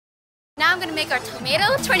Now I'm gonna make our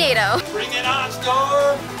tomato tornado. Bring it on,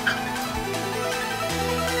 Storm!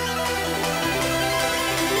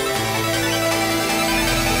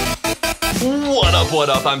 What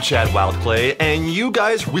up, I'm Chad Wildclay, and you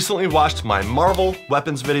guys recently watched my Marvel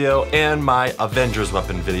weapons video and my Avengers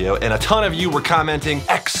weapon video, and a ton of you were commenting,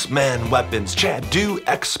 X-Men weapons, Chad, do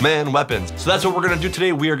X-Men weapons. So that's what we're gonna do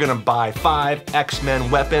today. We are gonna buy 5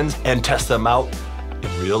 X-Men weapons and test them out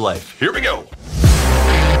in real life. Here we go.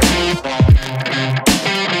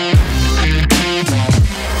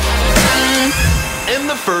 And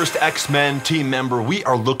the first X-Men team member we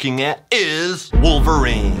are looking at is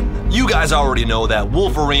Wolverine. You guys already know that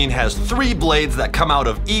Wolverine has 3 blades that come out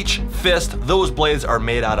of each fist. Those blades are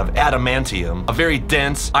made out of adamantium, a very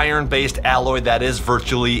dense iron-based alloy that is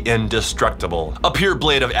virtually indestructible. A pure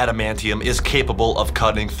blade of adamantium is capable of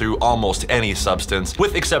cutting through almost any substance,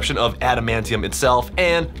 with exception of adamantium itself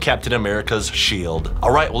and Captain America's shield.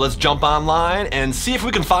 All right, well, let's jump online and see if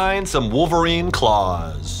we can find some Wolverine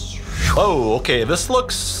claws. Oh, okay, this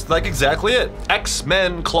looks like exactly it.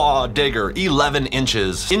 X-Men Claw Dagger, 11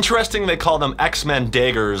 inches. Interesting they call them X-Men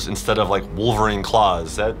Daggers instead of like Wolverine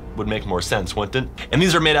Claws. That would make more sense, wouldn't it? And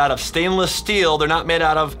these are made out of stainless steel. They're not made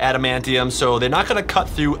out of adamantium, so they're not gonna cut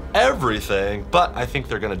through everything, but I think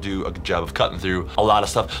they're gonna do a good job of cutting through a lot of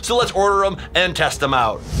stuff. So let's order them and test them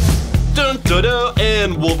out. Dun, dun, dun,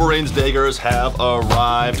 and Wolverine's daggers have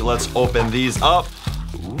arrived. Let's open these up.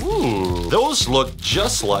 Ooh, those look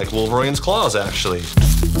just like Wolverine's claws, actually.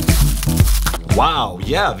 Wow,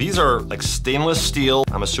 yeah, these are like stainless steel.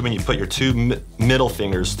 I'm assuming you put your 2 middle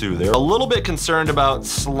fingers through there. A little bit concerned about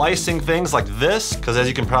slicing things like this, because as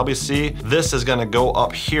you can probably see, this is gonna go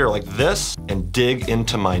up here like this and dig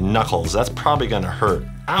into my knuckles. That's probably gonna hurt.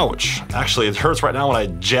 Ouch. Actually, it hurts right now when I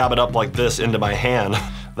jab it up like this into my hand.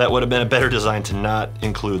 That would have been a better design to not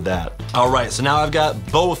include that. All right, so now I've got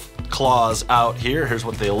both claws out here. Here's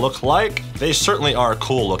what they look like. They certainly are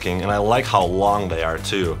cool looking, and I like how long they are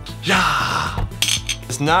too. Yeah!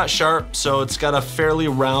 It's not sharp, so it's got a fairly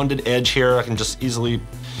rounded edge here. I can just easily,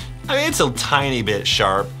 I mean, it's a tiny bit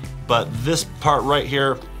sharp, but this part right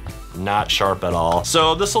here, not sharp at all.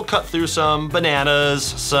 So this will cut through some bananas,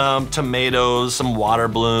 some tomatoes, some water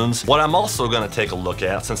balloons. What I'm also gonna take a look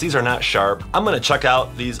at, since these are not sharp, I'm gonna check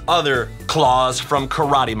out these other claws from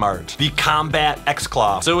Karate Mart, the Combat X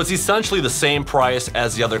Claw. So it's essentially the same price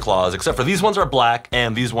as the other claws, except for these ones are black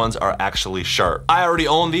and these ones are actually sharp. I already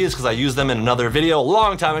own these because I used them in another video a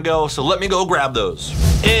long time ago, so let me go grab those.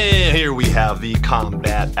 And here we have the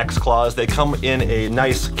Combat X Claws. They come in a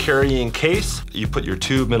nice carrying case. You put your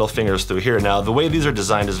 2 middle fingers through here. Now, the way these are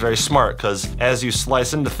designed is very smart because as you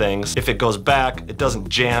slice into things, if it goes back, it doesn't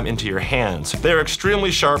jam into your hands. They're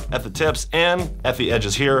extremely sharp at the tips and at the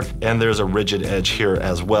edges here, and there's a rigid edge here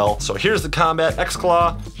as well. So here's the Combat X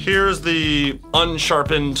Claw. Here's the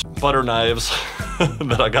unsharpened butter knives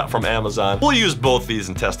that I got from Amazon. We'll use both these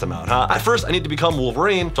and test them out, huh? At first, I need to become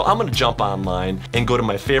Wolverine, so I'm gonna jump online and go to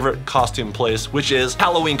my favorite costume place, which is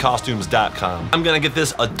HalloweenCostumes.com. I'm gonna get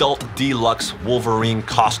this adult deluxe Wolverine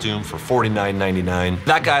costume for $49.99.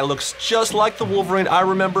 That guy looks just like the Wolverine I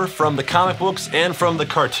remember from the comic books and from the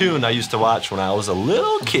cartoon I used to watch when I was a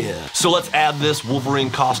little kid. So let's add this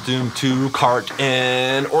Wolverine costume to cart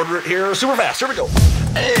and order it here super fast. Here we go.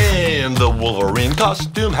 And the Wolverine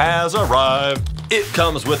costume has arrived. It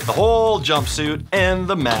comes with the whole jumpsuit and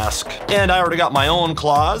the mask. And I already got my own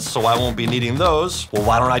claws, so I won't be needing those. Well,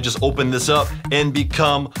 why don't I just open this up and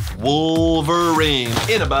become Wolverine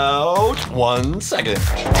in about 1 second.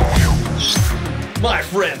 My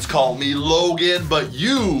friends call me Logan, but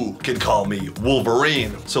you can call me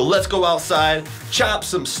Wolverine. So let's go outside, chop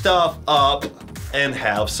some stuff up, and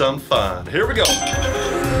have some fun. Here we go.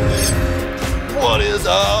 What is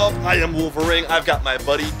up? I am Wolverine. I've got my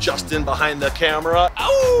buddy Justin behind the camera.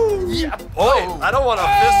 Oh, yeah, boy. I don't want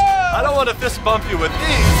to fist bump you with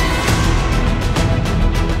these.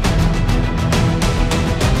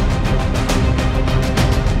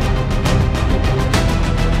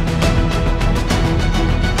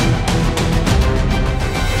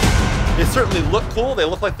 They certainly look cool. They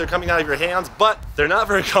look like they're coming out of your hands, but they're not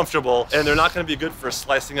very comfortable, and they're not gonna be good for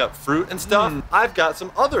slicing up fruit and stuff. I've got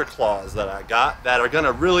some other claws that I got that are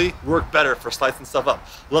gonna really work better for slicing stuff up.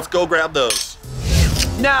 Let's go grab those.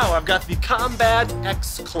 Now I've got the Combat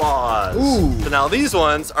X Claws. Ooh. So now these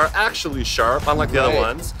ones are actually sharp, unlike the other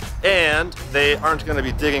ones, and they aren't gonna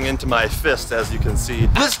be digging into my fist, as you can see.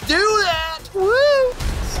 Let's do that! Woo!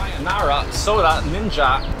 Sayonara, Soda,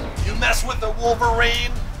 Ninja. You mess with the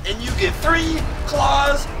Wolverine, and you get 3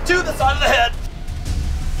 claws to the side of the head.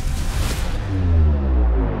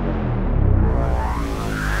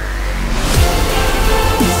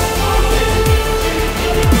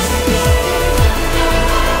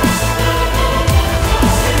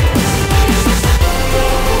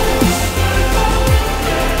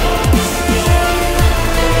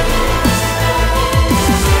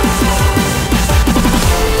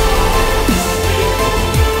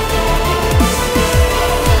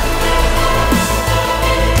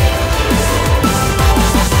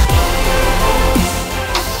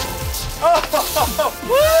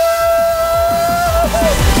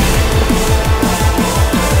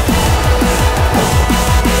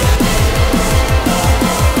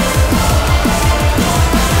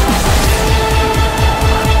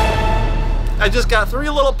 I just got 3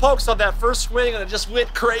 little pokes on that first swing and it just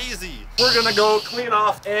went crazy. We're gonna go clean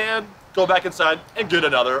off and go back inside and get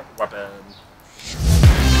another weapon.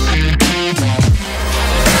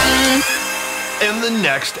 And the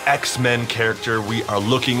next X-Men character we are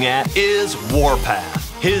looking at is Warpath.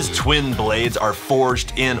 His twin blades are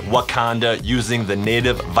forged in Wakanda using the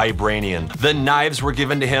native vibranium. The knives were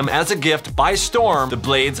given to him as a gift by Storm. The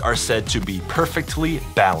blades are said to be perfectly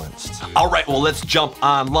balanced. All right, well, let's jump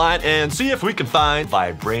online and see if we can find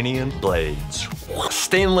vibranium blades.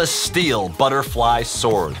 Stainless steel butterfly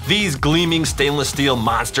sword. These gleaming stainless steel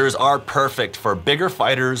monsters are perfect for bigger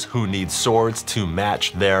fighters who need swords to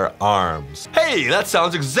match their arms. Hey, that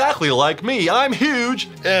sounds exactly like me. I'm huge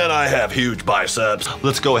and I have huge biceps.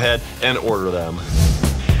 Let's go ahead and order them.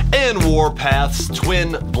 And Warpath's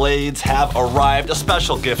twin blades have arrived, a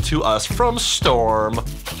special gift to us from Storm.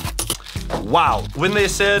 Wow, when they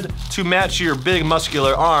said to match your big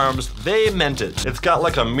muscular arms, they meant it. It's got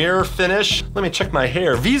like a mirror finish. Let me check my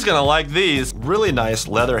hair. V's gonna like these. Really nice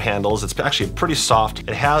leather handles. It's actually pretty soft.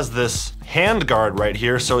 It has this hand guard right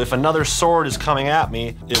here, so if another sword is coming at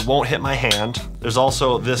me, it won't hit my hand. There's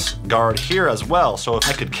also this guard here as well, so if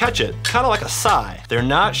I could catch it, kind of like a sai. They're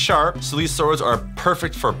not sharp, so these swords are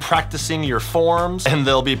perfect for practicing your forms, and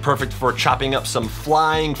they'll be perfect for chopping up some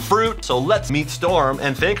flying fruit. So let's meet Storm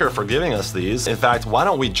and thank her for giving us these. In fact, why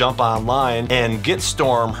don't we jump online and get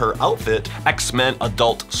Storm her outfit, X-Men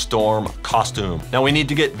Adult Storm costume. Now we need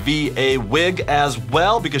to get V a wig as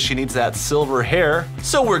well because she needs that silver hair.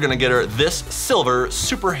 So we're gonna get her this silver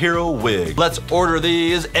superhero wig. Let's order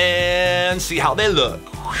these and see how they look.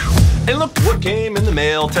 And look what came in the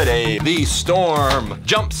mail today. The Storm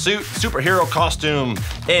jumpsuit superhero costume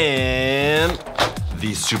and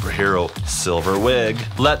the superhero silver wig.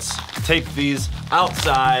 Let's take these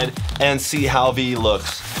outside and see how V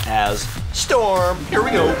looks as Storm. Here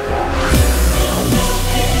we go.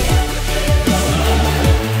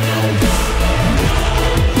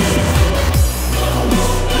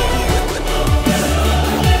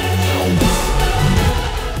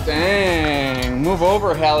 Move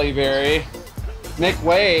over, Halle Berry. Make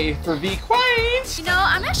way for V Quaint. You know,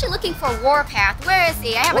 I'm actually looking for Warpath. Where is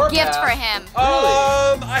he? I have Warpath? a gift for him.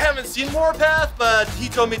 I haven't seen Warpath, but he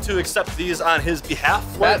told me to accept these on his behalf.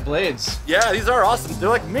 Flat blades. Yeah, these are awesome. They're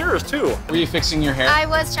like mirrors too. Were you fixing your hair? I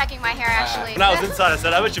was checking my hair actually. When I was inside, I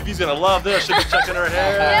said, I bet you V's gonna love this. She'll be checking her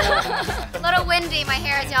hair. A little windy. My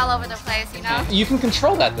hair is all over the place, you know? You can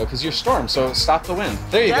control that though, because you're Storm, so stop the wind.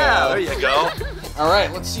 There you go. Yeah, there you go. All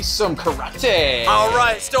right, let's see some karate. All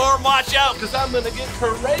right, Storm, watch out, because I'm gonna get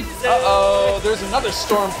crazy. Uh-oh, there's another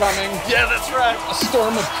storm coming. Yeah, that's right. A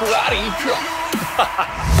storm of karate.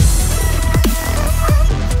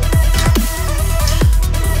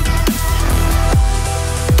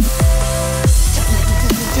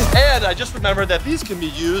 And I just remembered that these can be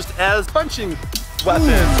used as punching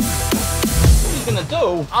weapons. What are you gonna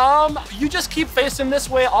do? You just keep facing this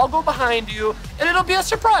way, I'll go behind you, and it'll be a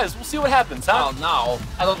surprise. We'll see what happens, huh? Oh no,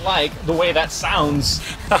 I don't like the way that sounds.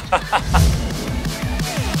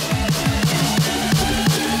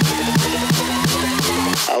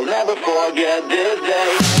 I'll never forget this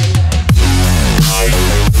day. I'll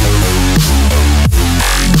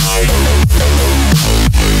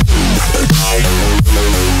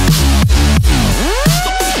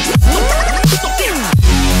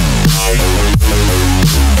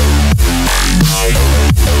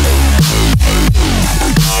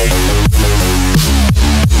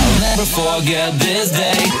never forget this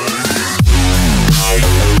day.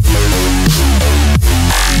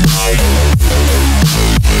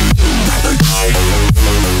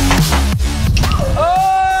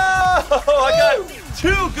 Oh, I got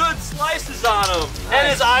 2 good slices on him, and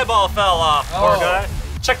his eyeball fell off. Poor guy.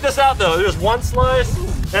 Check this out though. There's 1 slice,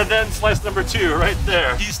 and then slice number 2 right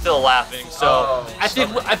there. He's still laughing. So I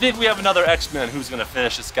think we have another X-Men who's gonna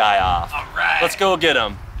finish this guy off. All right. Let's go get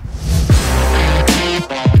him.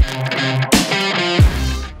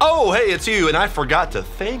 Oh, hey, it's you, and I forgot to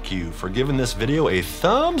thank you for giving this video a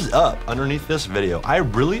thumbs up underneath this video. I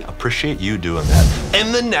really appreciate you doing that.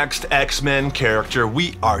 And the next X-Men character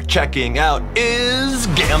we are checking out is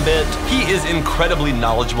Gambit. He is incredibly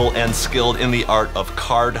knowledgeable and skilled in the art of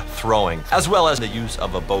card throwing, as well as the use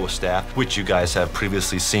of a bow staff, which you guys have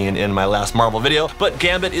previously seen in my last Marvel video. But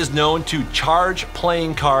Gambit is known to charge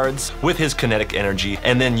playing cards with his kinetic energy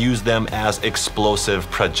and then use them as explosive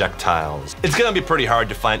projectiles. It's gonna be pretty hard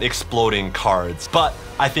to find exploding cards, but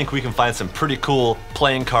I think we can find some pretty cool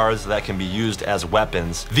playing cards that can be used as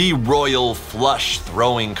weapons. The Royal Flush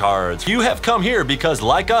throwing cards. You have come here because,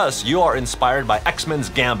 like us, you are inspired by Xmen's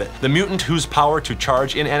Gambit, the mutant whose power to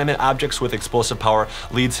charge inanimate objects with explosive power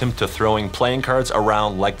leads him to throwing playing cards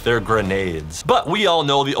around like they're grenades. But we all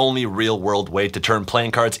know the only real-world way to turn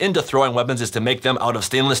playing cards into throwing weapons is to make them out of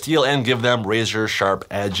stainless steel and give them razor-sharp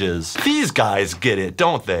edges. These guys get it,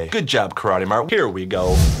 don't they? Good job, Karate Mart. Here we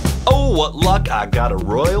go. Oh, what luck, I got a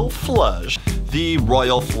Royal Flush. The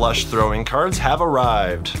Royal Flush throwing cards have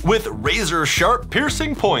arrived with razor-sharp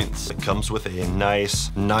piercing points. It comes with a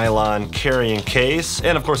nice nylon carrying case,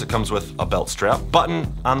 and of course it comes with a belt strap.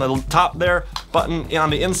 Button on the top there, button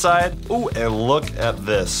on the inside. Ooh, and look at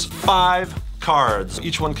this. 5 cards.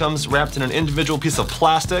 Each one comes wrapped in an individual piece of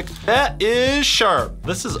plastic. That is sharp.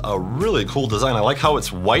 This is a really cool design. I like how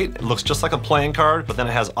it's white. It looks just like a playing card, but then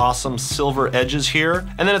it has awesome silver edges here.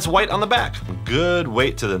 And then it's white on the back. Good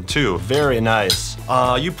weight to them too. Very nice.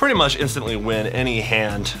 You pretty much instantly win any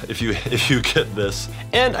hand if you get this.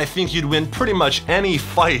 And I think you'd win pretty much any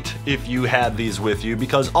fight if you had these with you,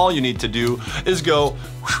 because all you need to do is go.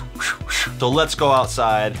 So let's go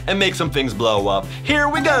outside and make some things blow up. Here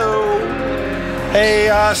we go.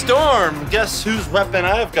 Hey, Storm, guess whose weapon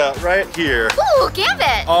I've got right here? Ooh,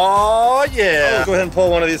 Gambit. Oh, yeah. Go ahead and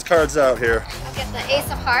pull one of these cards out here. I'll get the Ace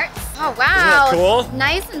of Hearts. Oh, wow. Isn't that cool?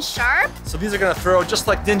 Nice and sharp. So these are gonna throw, just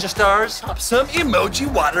like Ninja Stars, pop some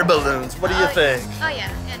emoji water balloons. What do you think? Oh,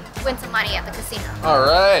 yeah, and win some money at the casino. All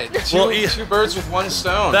right, Well, two birds with one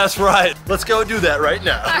stone. That's right. Let's go do that right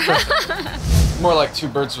now. More like 2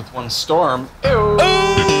 birds with one storm. Ew.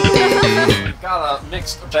 Got a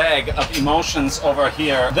mixed bag of emotions over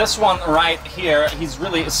here. This one right here, he's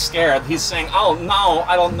really scared. He's saying, oh no,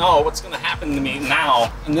 I don't know what's gonna happen to me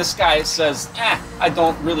now. And this guy says, I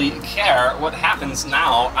don't really care what happens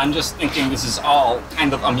now. I'm just thinking this is all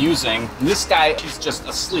kind of amusing. And this guy, he's just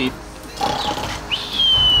asleep.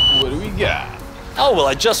 What do we got? Oh, well,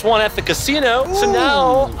 I just won at the casino, so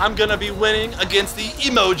now I'm gonna be winning against the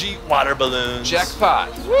emoji water balloons.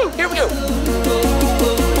 Jackpot. Woo, here we go.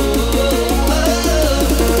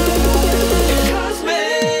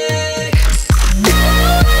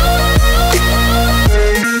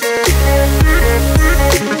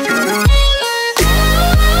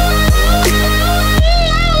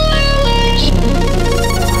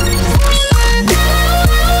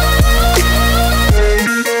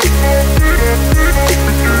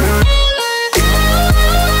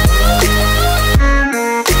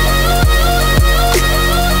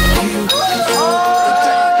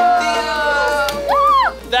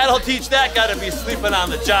 Teach that guy to be sleeping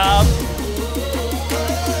on the job.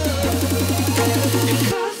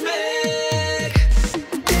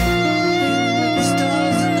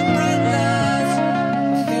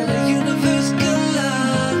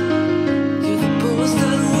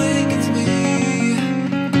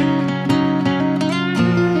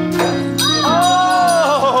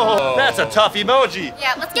 Oh, that's a tough emoji.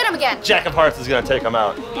 Yeah, let's get him again. Jack of Hearts is gonna take him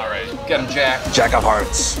out. All right, get him, Jack. Jack of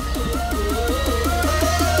Hearts.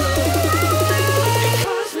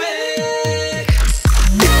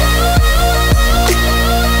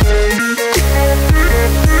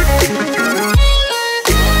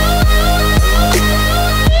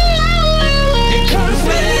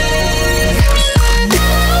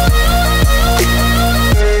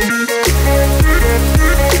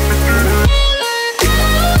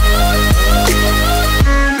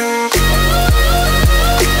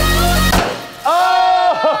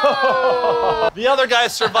 The other guy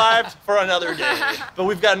survived for another day. But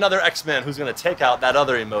we've got another X-Men who's gonna take out that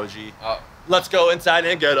other emoji. Let's go inside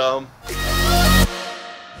and get him.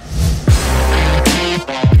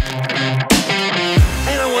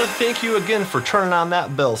 Thank you again for turning on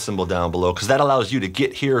that bell symbol down below, because that allows you to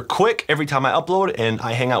get here quick every time I upload, and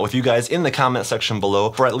I hang out with you guys in the comment section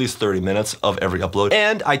below for at least 30 minutes of every upload.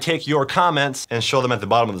 And I take your comments and show them at the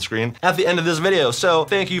bottom of the screen at the end of this video. So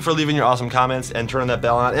thank you for leaving your awesome comments and turning that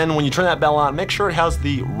bell on. And when you turn that bell on, make sure it has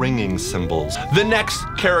the ringing symbols. The next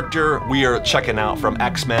character we are checking out from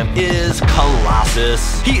X-Men is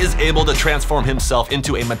Colossus. He is able to transform himself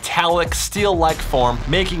into a metallic steel-like form,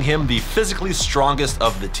 making him the physically strongest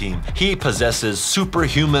of the team. He possesses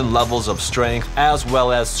superhuman levels of strength as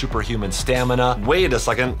well as superhuman stamina. Wait a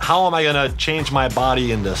second, how am I gonna change my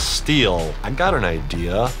body into steel? I got an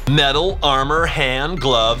idea. Metal armor hand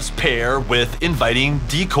gloves pair with inviting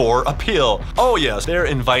decor appeal. Oh yes, they're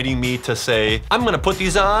inviting me to say, I'm gonna put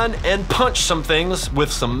these on and punch some things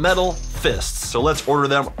with some metal fists. So let's order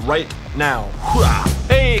them right now.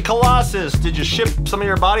 Hey Colossus, did you ship some of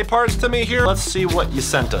your body parts to me here? Let's see what you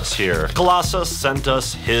sent us here. Colossus sent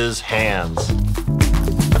us his hands.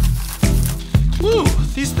 Woo,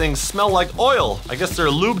 these things smell like oil. I guess they're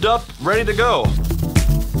lubed up, ready to go.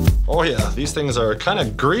 Oh yeah, these things are kind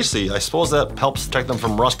of greasy. I suppose that helps protect them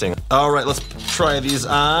from rusting. All right, let's try these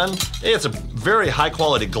on. Hey, it's a very high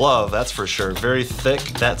quality glove, that's for sure. Very thick,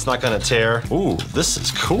 that's not gonna tear. Ooh, this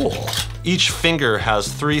is cool. Each finger has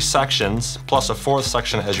 3 sections, plus a 4th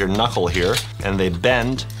section as your knuckle here, and they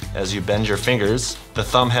bend as you bend your fingers. The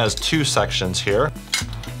thumb has 2 sections here.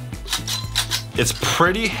 It's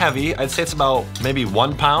pretty heavy. I'd say it's about maybe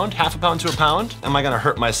 1 pound, half a pound to a pound. Am I gonna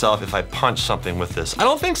hurt myself if I punch something with this? I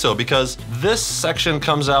don't think so, because this section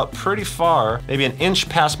comes out pretty far, maybe an inch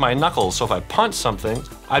past my knuckles. So if I punch something,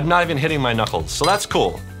 I'm not even hitting my knuckles. So that's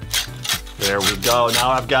cool. There we go.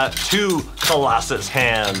 Now I've got 2 Colossus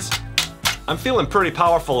hands. I'm feeling pretty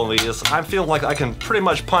powerful in these. I'm feeling like I can pretty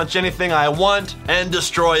much punch anything I want and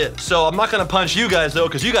destroy it. So I'm not gonna punch you guys though,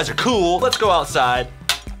 because you guys are cool. Let's go outside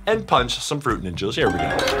and punch some fruit ninjas. Here we go.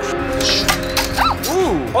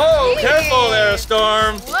 Ooh. Oh, careful there,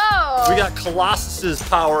 Storm. Whoa. We got Colossus's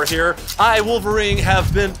power here. I, Wolverine,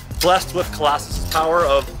 have been blessed with Colossus's power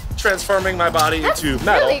of transforming my body into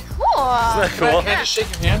metal. Really cool. Isn't that cool? Can I just shake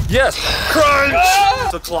your hand? Yes.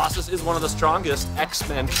 Crunch! So Colossus is one of the strongest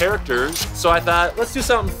X-Men characters. So I thought, let's do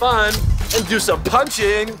something fun and do some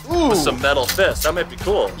punching with some metal fists. That might be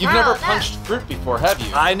cool. You've never punched fruit before, have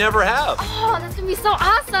you? I never have. Oh, that's gonna be so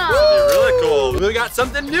awesome. That'd be really cool. We got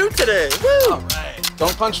something new today. Woo! All right.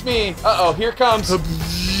 Don't punch me. Uh-oh, here comes.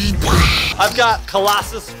 I've got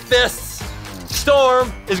Colossus fists.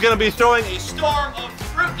 Storm is gonna be throwing a storm of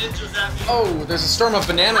fruit ninjas at me. Oh, there's a storm of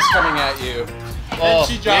bananas coming at you. Oh,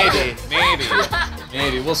 she dropped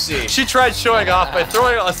maybe. We'll see. She tried showing off by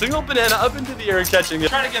throwing a single banana up into the air and catching it.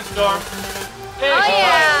 Try it again, Storm. Hey. Oh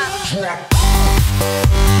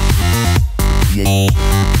yeah.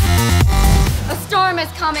 A storm is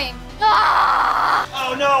coming. Ah!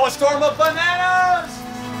 Oh no, a storm of bananas!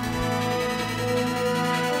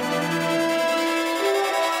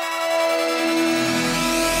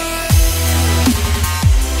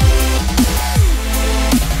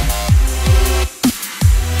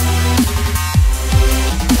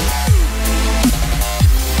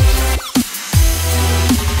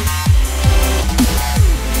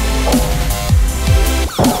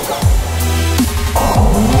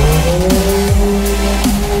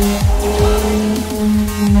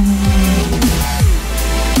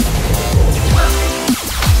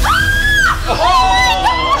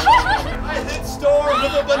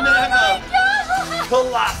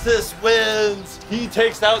 Colossus wins. He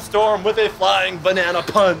takes out Storm with a flying banana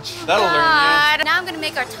punch. That'll learn you. Now I'm gonna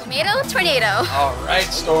make our tomato tornado. All right,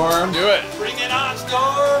 Storm. Do it. Bring it on,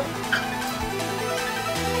 Storm.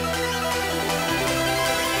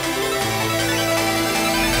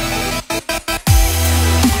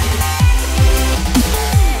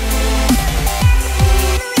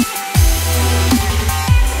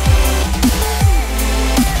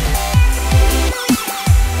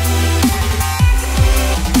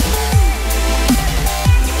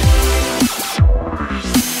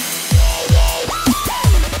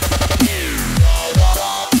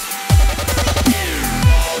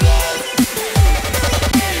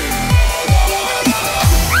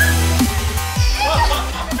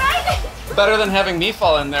 Better than having me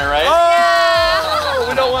fall in there, right? Oh,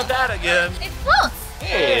 we don't want that again. It floats.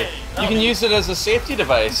 Hey, you can use it as a safety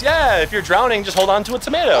device. Yeah, if you're drowning, just hold on to a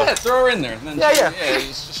tomato. Yeah, throw her in there. And then Yeah.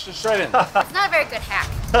 just right in. It's not a very good hack.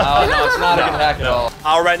 Oh, no, it's not a good hack at all.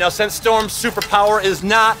 All right, now since Storm's superpower is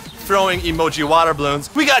not throwing emoji water balloons,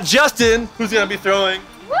 we got Justin, who's gonna be throwing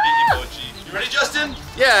the emoji. You ready, Justin?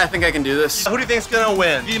 Yeah, I think I can do this. Who do you think's gonna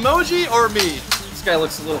win, the emoji or me? This guy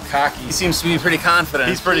looks a little cocky. He seems to be pretty confident.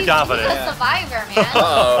 He's pretty confident. He's a survivor, man.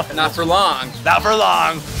 Uh-oh, not for long. Not for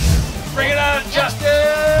long. Bring it on,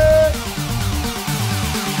 Justin!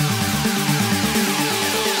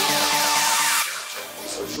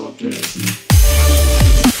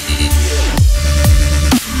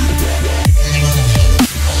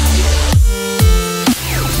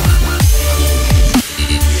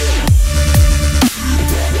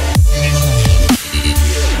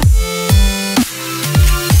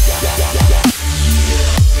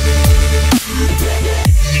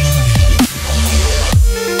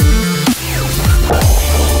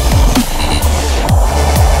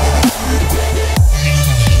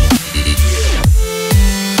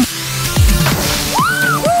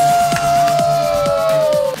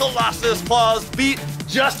 Colossus Claws beat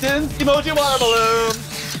Justin's emoji water balloon.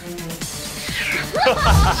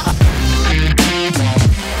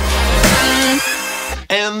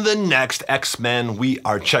 And the next X-Men we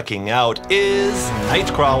are checking out is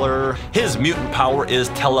Nightcrawler. His mutant power is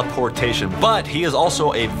teleportation, but he is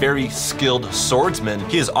also a very skilled swordsman.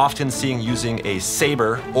 He is often seen using a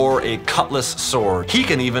saber or a cutlass sword. He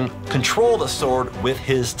can even control the sword with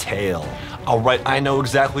his tail. All right, I know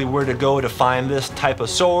exactly where to go to find this type of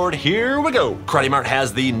sword. Here we go. Karate Mart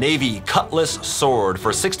has the Navy Cutlass Sword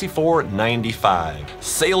for $64.95.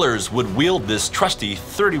 Sailors would wield this trusty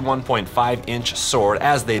 31.5-inch sword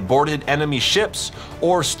as they boarded enemy ships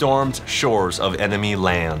or stormed shores of enemy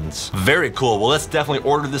lands. Very cool. Well, let's definitely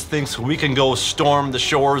order this thing so we can go storm the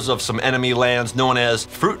shores of some enemy lands known as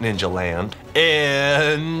Fruit Ninja Land.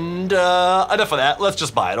 And enough of that. Let's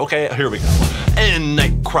just buy it. Okay, here we go. And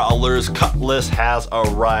Nightcrawler's Cutlass has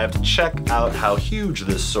arrived. Check out how huge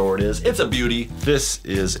this sword is. It's a beauty. This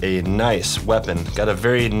is a nice weapon. Got a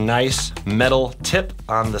very nice metal tip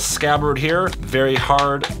on the scabbard here. Very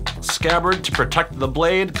hard scabbard to protect the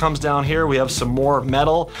blade. Comes down here. We have some more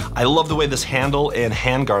metal. I love the way this handle and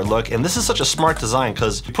handguard look. And this is such a smart design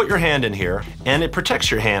because you put your hand in here and it protects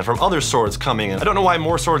your hand from other swords coming in. I don't know why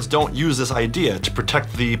more swords don't use this idea to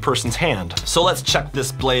protect the person's hand. So let's check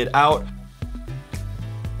this blade out.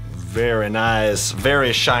 Very nice,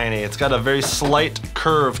 very shiny. It's got a very slight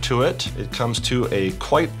curve to it. It comes to a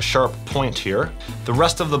quite sharp point here. The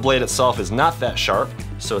rest of the blade itself is not that sharp,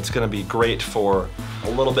 so it's gonna be great for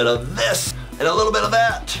a little bit of this, and a little bit of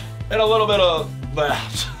that, and a little bit of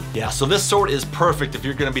that. Yeah, so this sword is perfect if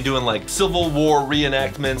you're gonna be doing like Civil War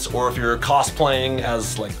reenactments, or if you're cosplaying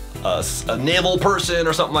as like a naval person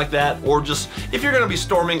or something like that, or just if you're gonna be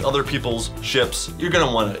storming other people's ships, you're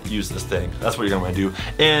gonna wanna use this thing. That's what you're gonna wanna do.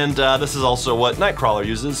 And this is also what Nightcrawler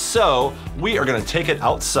uses, so we are gonna take it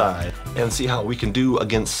outside and see how we can do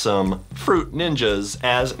against some fruit ninjas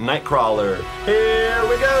as Nightcrawler. Here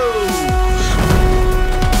we go!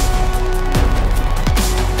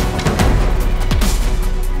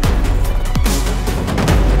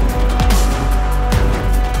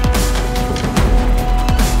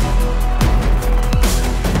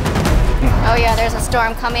 Oh yeah, there's a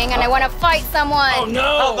storm coming and I want to fight someone. Oh no!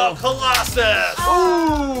 How about Colossus?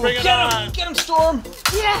 Ooh, bring it on! Get him, Storm!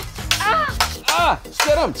 Yeah.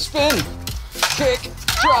 Get him! Spin, kick,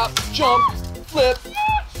 drop, jump, flip.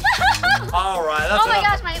 All right, that's Oh my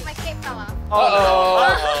gosh, my cape fell off.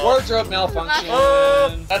 Uh-oh. Wardrobe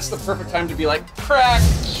malfunction. That's the perfect time to be like, crack.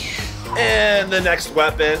 And the next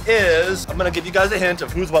weapon is, I'm gonna give you guys a hint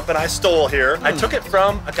of whose weapon I stole here. I took it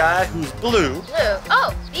from a guy who's blue. Blue.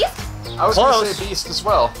 Oh, Beast? I was gonna say Beast as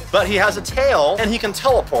well. But he has a tail and he can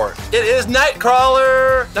teleport. It is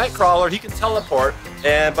Nightcrawler! Nightcrawler, he can teleport,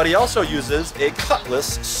 but he also uses a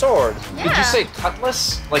cutlass sword. Yeah. Did you say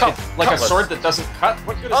cutlass? Like a Cutlass. sword that doesn't cut?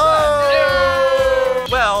 What good is that?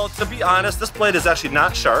 Well, to be honest, this blade is actually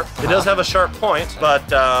not sharp. It does have a sharp point, but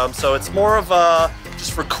so it's more of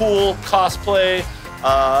just for cool cosplay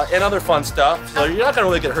and other fun stuff. So you're not gonna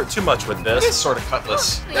really get hurt too much with It this. is sort of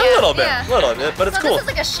cutlass. Yeah, A little bit, yeah. but it's So cool. this is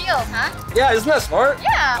like a shield, huh? Yeah, isn't that smart? I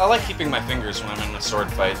Yeah. like keeping my fingers when I'm in a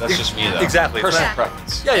sword fight. That's just me, though. Exactly. Personal Yeah.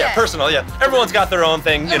 preference. Yeah, Yeah. personal, yeah. Everyone's got their own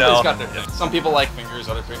thing, you know. Everybody's got their thing. Some people like fingers,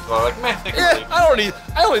 other people are like, meh, they can Yeah, leave.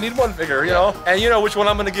 I only need one finger, you know? And you know which one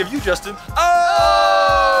I'm gonna give you, Justin.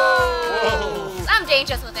 Oh! I'm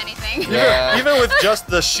dangerous with anything. Yeah. Even with just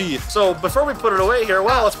the sheath. So before we put it away here,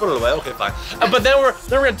 well, let's put it away. Okay, fine. But then we're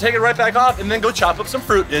gonna take it right back off and then go chop up some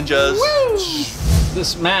fruit ninjas.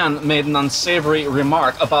 This man made an unsavory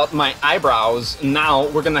remark about my eyebrows. Now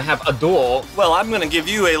we're gonna have a duel. Well, I'm gonna give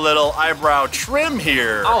you a little eyebrow trim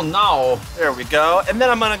here. Oh no. There we go. And then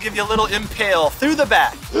I'm gonna give you a little impale through the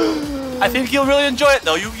back. I think you'll really enjoy it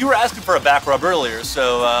though. You were asking for a back rub earlier,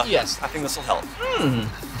 so Yes. I think this will help.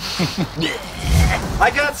 I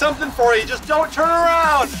got something for you, just don't turn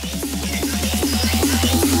around.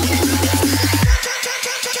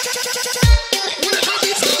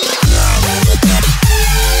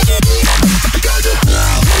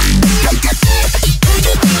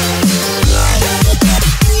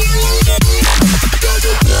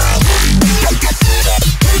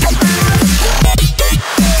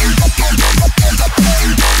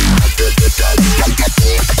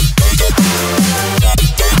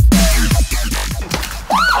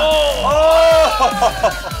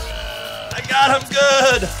 I got him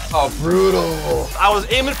good. Oh, brutal. I was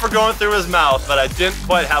aiming for going through his mouth, but I didn't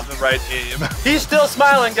quite have the right aim. He's still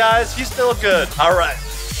smiling, guys. He's still good. All right.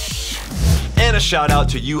 And And a shout out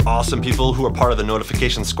to you awesome people who are part of the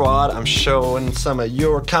notification squad. I'm showing some of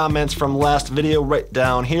your comments from last video right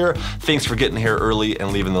down here. Thanks for getting here early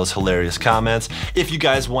and leaving those hilarious comments. If you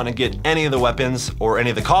guys want to get any of the weapons or any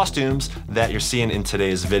of the costumes that you're seeing in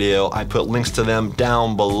today's video, I put links to them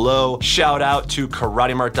down below. Shout out to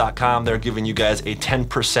KarateMart.com. They're giving you guys a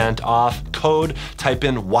 10% off code. Type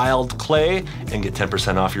in Wild Clay and get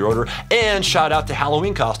 10% off your order. And shout out to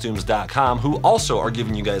HalloweenCostumes.com, who also are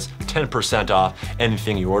giving you guys 10% off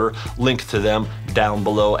anything you order. Link to them down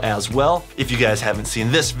below as well. If you guys haven't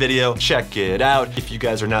seen this video, check it out. If you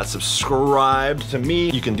guys are not subscribed to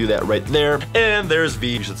me, you can do that right there. And there's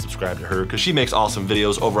V. You should subscribe to her because she makes awesome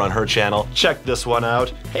videos over on her channel. Check this one out.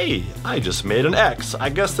 Hey, I just made an X. I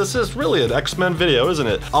guess this is really an X-Men video, isn't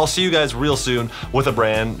it? I'll see you guys real soon with a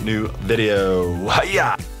brand new video.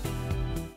 Hiya!